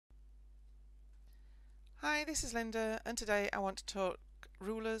Hi, this is Linda, and today I want to talk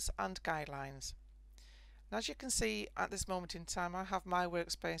rulers and guidelines. And as you can see at this moment in time, I have my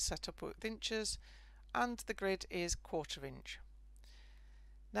workspace set up with inches and the grid is 1/4 inch.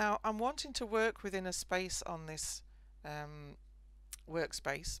 Now I'm wanting to work within a space on this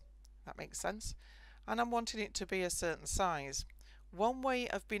workspace, that makes sense, and I'm wanting it to be a certain size. One way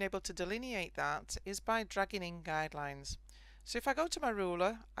of being able to delineate that is by dragging in guidelines. So if I go to my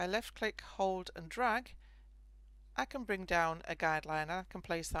ruler, I left click, hold and drag, I can bring down a guideline and I can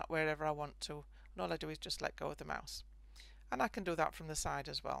place that wherever I want to, and all I do is just let go of the mouse. And I can do that from the side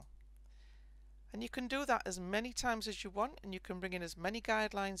as well. And you can do that as many times as you want, and you can bring in as many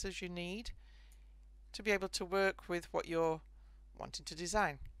guidelines as you need to be able to work with what you're wanting to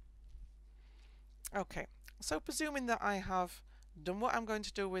design. Okay, so presuming that I have done what I'm going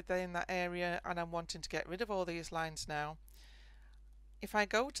to do within that area and I'm wanting to get rid of all these lines now, if I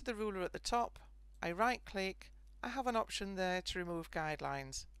go to the ruler at the top, I right click, I have an option there to remove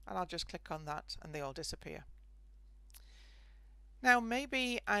guidelines, and I'll just click on that and they all disappear. Now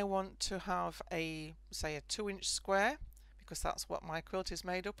maybe I want to have say a 2-inch square, because that's what my quilt is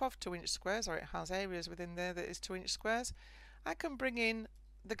made up of, 2-inch squares, or it has areas within there that is 2-inch squares. I can bring in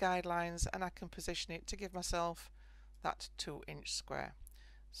the guidelines and I can position it to give myself that 2-inch square.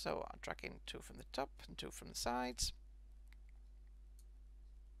 So I'll drag in 2 from the top and 2 from the sides,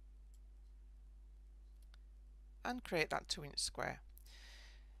 and create that 2-inch square.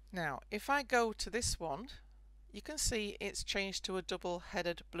 Now if I go to this one, you can see it's changed to a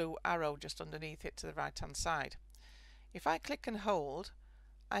double-headed blue arrow just underneath it to the right hand side. If I click and hold,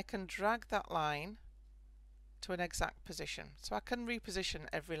 I can drag that line to an exact position, so I can reposition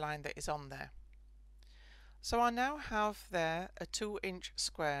every line that is on there. So I now have there a 2-inch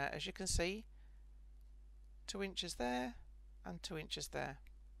square, as you can see, 2 inches there and 2 inches there.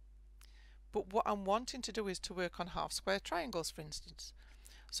 But what I'm wanting to do is to work on half square triangles, for instance.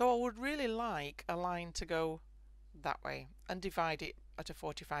 So I would really like a line to go that way and divide it at a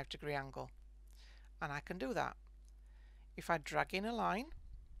 45-degree angle, and I can do that. If I drag in a line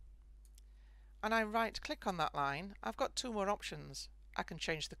and I right click on that line, I've got 2 more options. I can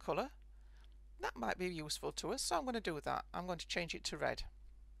change the colour. That might be useful to us, so I'm going to do that. I'm going to change it to red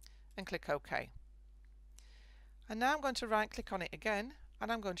and click OK. And now I'm going to right click on it again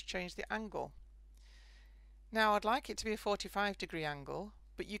and I'm going to change the angle. Now I'd like it to be a 45-degree angle,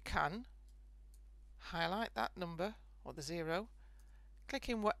 but you can highlight that number or the 0, click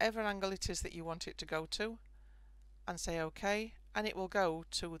in whatever angle it is that you want it to go to and say OK, and it will go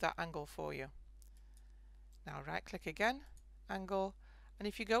to that angle for you. Now right click again, angle, and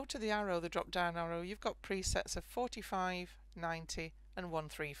if you go to the arrow, the drop down arrow, you've got presets of 45, 90 and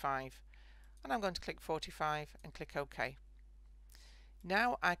 135, and I'm going to click 45 and click OK.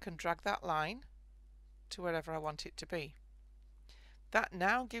 Now I can drag that line to wherever I want it to be. That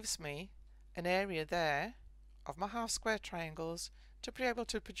now gives me an area there of my half square triangles to be able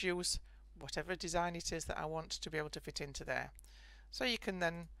to produce whatever design it is that I want to be able to fit into there. So you can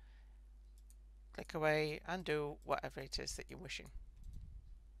then click away and do whatever it is that you're wishing.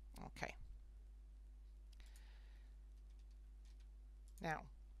 Okay. Now,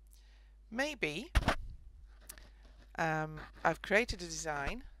 maybe I've created a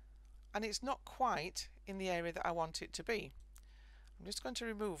design and it's not quite in the area that I want it to be. I'm just going to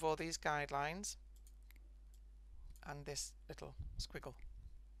remove all these guidelines and this little squiggle.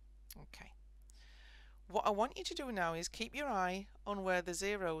 Okay. What I want you to do now is keep your eye on where the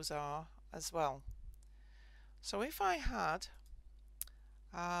zeros are as well. So if I had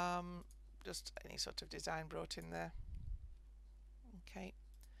just any sort of design brought in there, okay,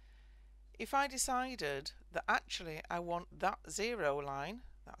 if I decided that actually I want that 0 line,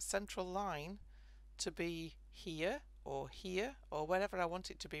 that central line, to be here or wherever I want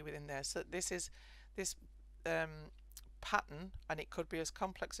it to be within there, so this is this pattern, and it could be as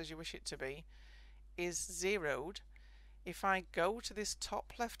complex as you wish it to be, is zeroed. If I go to this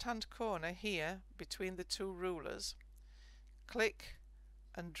top left hand corner here between the 2 rulers, click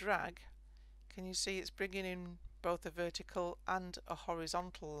and drag, can you see it's bringing in both a vertical and a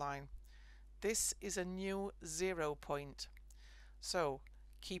horizontal line? This is a new 0 point. So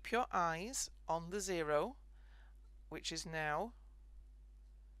keep your eyes on the 0, which is now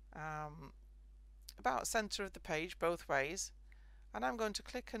about center of the page both ways, and I'm going to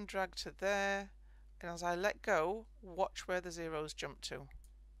click and drag to there, and as I let go, watch where the zeros jump to.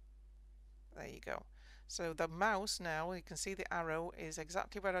 There you go. So the mouse now, you can see the arrow is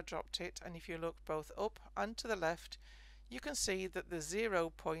exactly where I dropped it, and if you look both up and to the left, you can see that the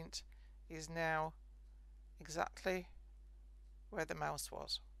 0 point is now exactly where the mouse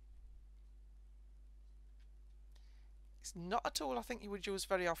was. It's not a tool I think you would use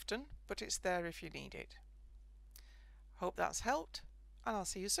very often, but it's there if you need it. Hope that's helped, and I'll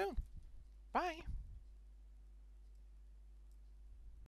see you soon. Bye.